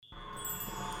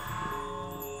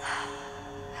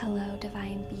Hello,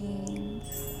 divine beings.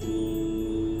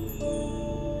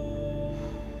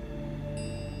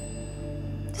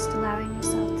 Just allowing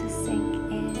yourself to sink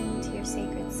into your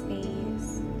sacred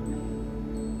space,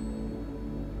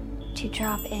 to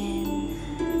drop in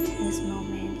to this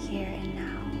moment here and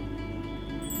now.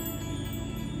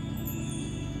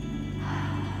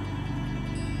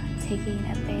 Taking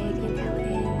a big inhale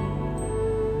in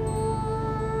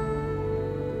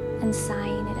and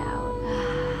sighing it out.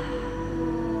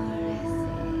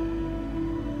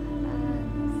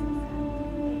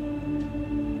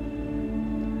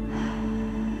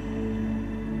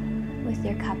 With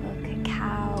your cup of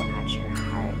cacao at your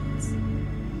heart,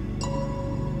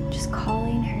 just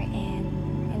calling her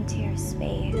into your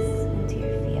space, into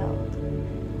your field.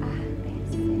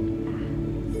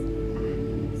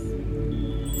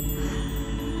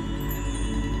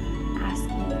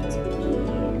 Asking you to be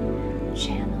a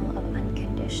channel of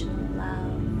unconditional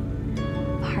love,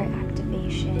 of heart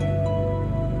activation,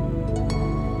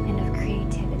 and of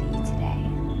creativity today.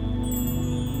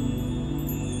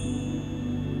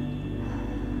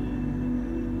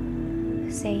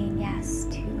 Saying yes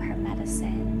to her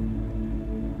medicine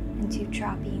and to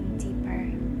dropping deeper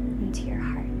into your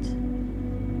heart.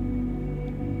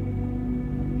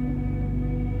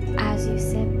 As you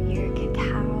sip your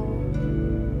cacao,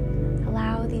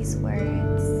 allow these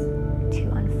words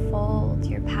to unfold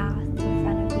your path in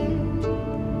front of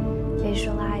you,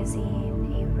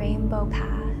 visualizing a rainbow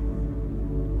path,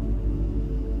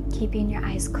 keeping your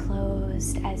eyes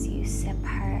closed as you sip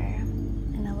her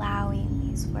and allowing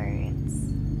these words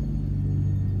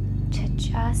to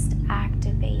just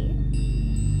activate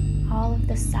all of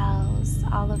the cells,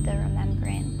 all of the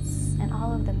remembrance, and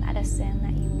all of the medicine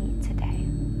that you need today.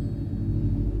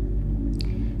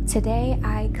 Today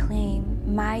I claim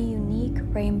my unique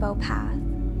rainbow path,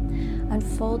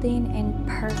 unfolding in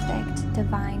perfect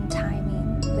divine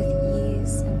timing with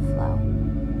ease and flow.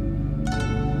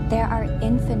 There are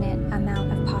infinite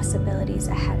amount of possibilities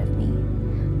ahead of me.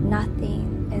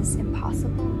 Nothing is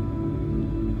impossible.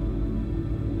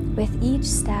 With each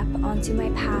step onto my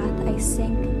path, I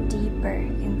sink deeper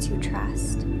into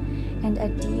trust, and a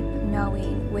deep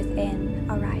knowing within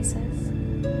arises.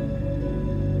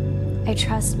 I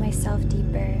trust myself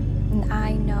deeper, and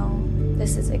I know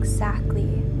this is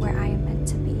exactly where I am meant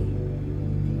to be.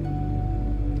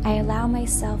 I allow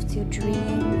myself to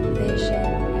dream, vision,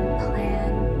 and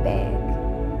plan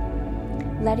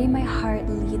big, letting my heart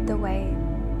lead the way,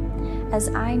 as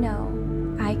I know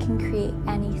I can create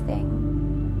anything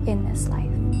in this life.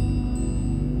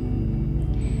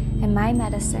 And my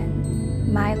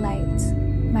medicine, my light,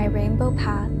 my rainbow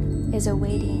path is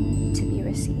awaiting to be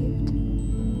received.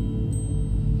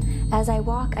 As I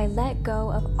walk, I let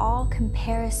go of all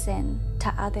comparison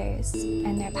to others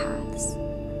and their paths.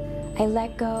 I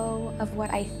let go of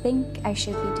what I think I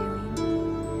should be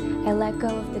doing. I let go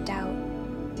of the doubt.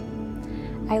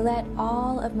 I let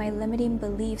all of my limiting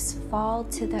beliefs fall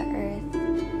to the earth,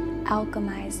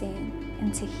 alchemizing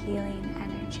into healing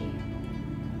energy.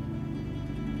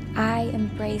 I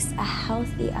embrace a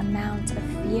healthy amount of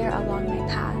fear along my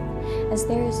path, as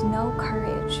there is no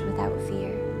courage without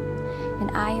fear,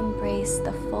 and I embrace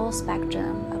the full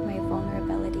spectrum of my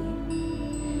vulnerability,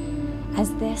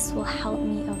 as this will help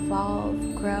me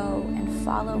evolve, grow, and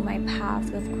follow my path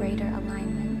with greater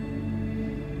alignment.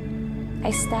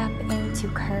 I step into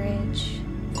courage,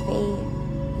 faith,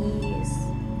 ease,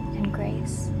 and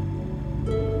grace.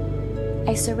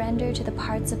 I surrender to the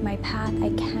parts of my path I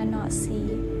cannot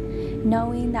see,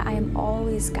 knowing that I am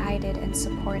always guided and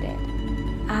supported.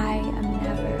 I am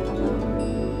never alone.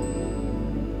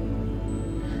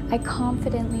 I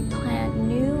confidently plant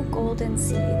new golden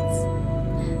seeds,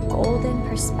 golden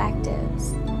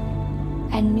perspectives,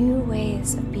 and new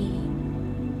ways of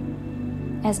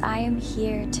being, as I am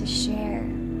here to share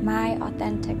my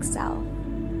authentic self,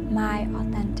 my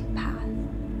authentic path.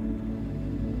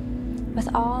 With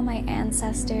all my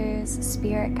ancestors,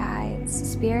 spirit guides,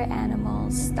 spirit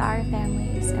animals, star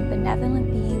families, and benevolent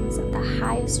beings of the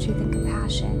highest truth and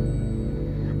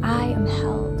compassion, I am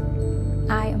held,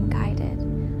 I am guided,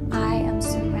 I am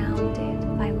surrounded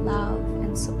by love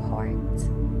and support.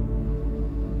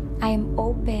 I am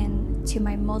open to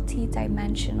my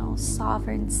multi-dimensional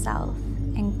sovereign self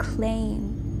and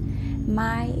claim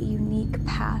my unique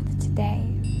path today.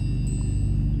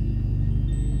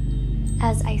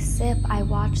 As I sip, I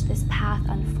watch this path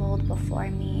unfold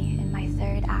before me in my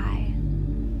third eye,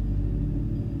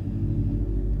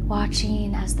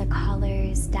 watching as the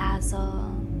colors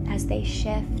dazzle, as they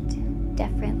shift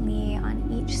differently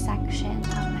on each section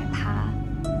of my path,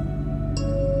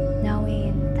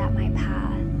 knowing that my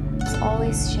path is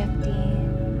always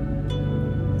shifting,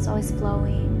 always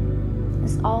flowing,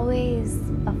 is always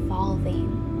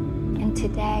evolving. And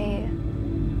today,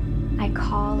 I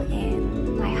call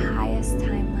in my highest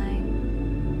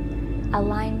timeline,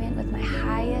 alignment with my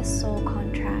highest soul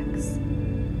contracts,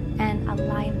 and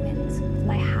alignment with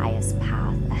my highest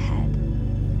path ahead.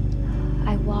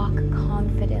 I walk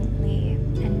confidently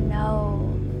and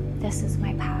know this is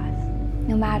my path.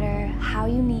 No matter how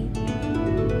unique,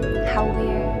 how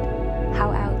weird,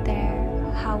 how out there,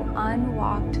 how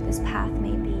unwalked this path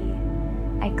may be,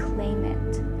 I claim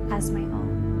it as my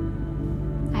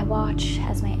own. I watch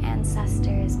as my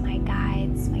ancestors, my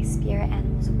guides, my spirit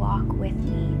animals walk with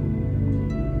me.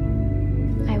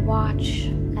 I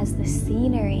watch as the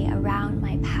scenery around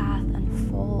my path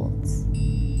unfolds.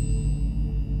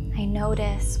 I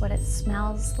notice what it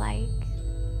smells like,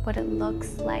 what it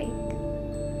looks like,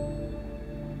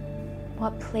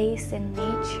 what place in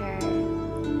nature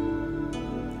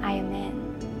I am in.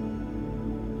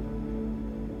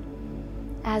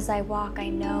 As I walk, I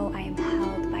know I am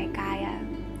held by Gaia.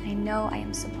 I know I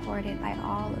am supported by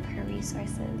all of her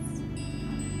resources.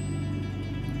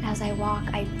 As I walk,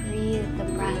 I breathe the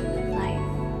breath of life.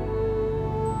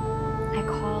 I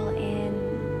call in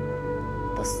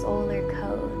the solar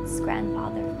codes,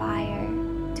 grandfather fire,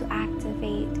 to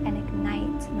activate and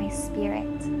ignite my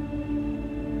spirit.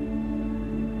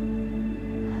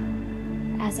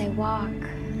 As I walk,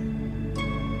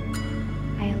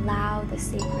 I allow the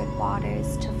sacred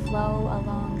waters to flow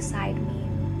alongside me.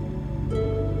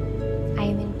 I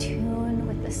am in tune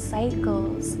with the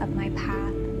cycles of my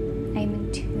path. I am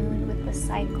in tune with the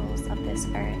cycles of this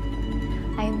earth.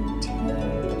 I am in tune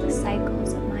with the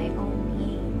cycles of my own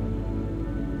being,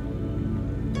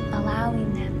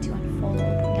 allowing them to unfold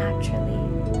naturally,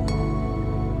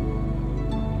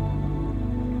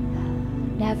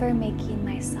 never making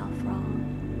myself wrong,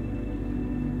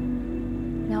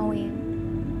 knowing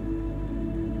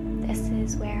this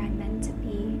is where I'm meant to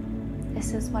be,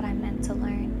 this is what I'm meant to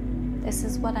learn, this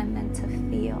is what I'm meant to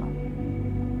feel.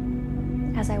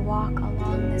 As I walk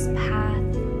along this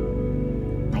path,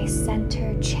 my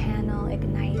center channel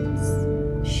ignites,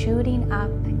 shooting up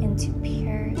into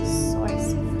pure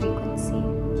source frequency,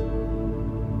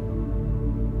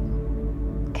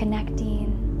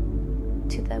 connecting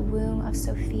to the womb of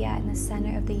Sophia in the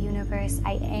center of the universe.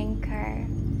 I anchor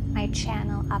my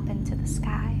channel up into the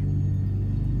sky.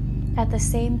 At the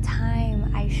same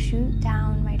time, I shoot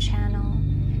down my channel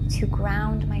to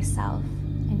ground myself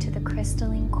into the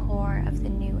crystalline core of the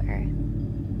new earth.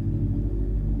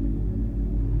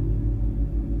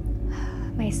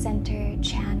 My center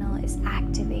channel is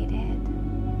activated.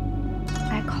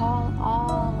 I call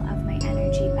all of my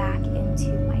energy back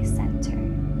into my center.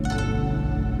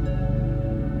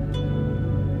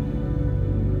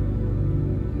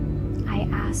 I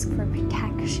ask for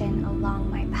protection along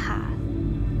my path,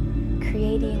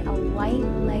 creating a white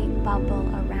light bubble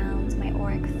around my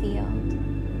auric field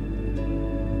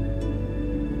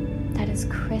that is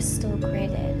crystal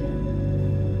gridded,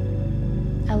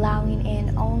 allowing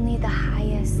in only the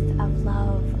highest of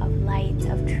love, of light,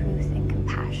 of truth, and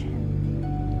compassion.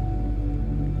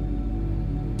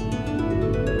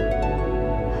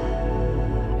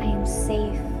 I am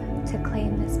safe to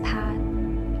claim this path.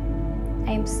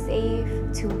 I am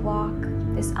safe to walk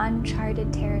this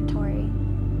uncharted territory.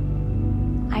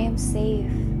 I am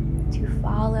safe to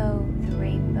follow the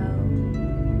rainbow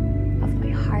of my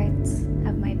heart,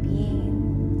 of my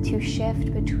being, to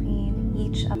shift between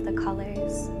each of the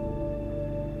colors.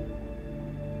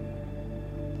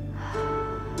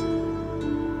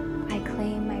 I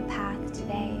claim my path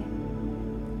today,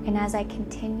 and as I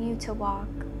continue to walk,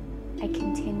 I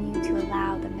continue to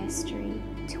allow the mystery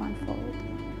to unfold.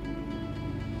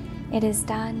 It is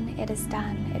done, it is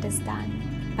done, it is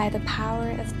done. By the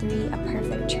power of three, a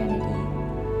perfect trinity.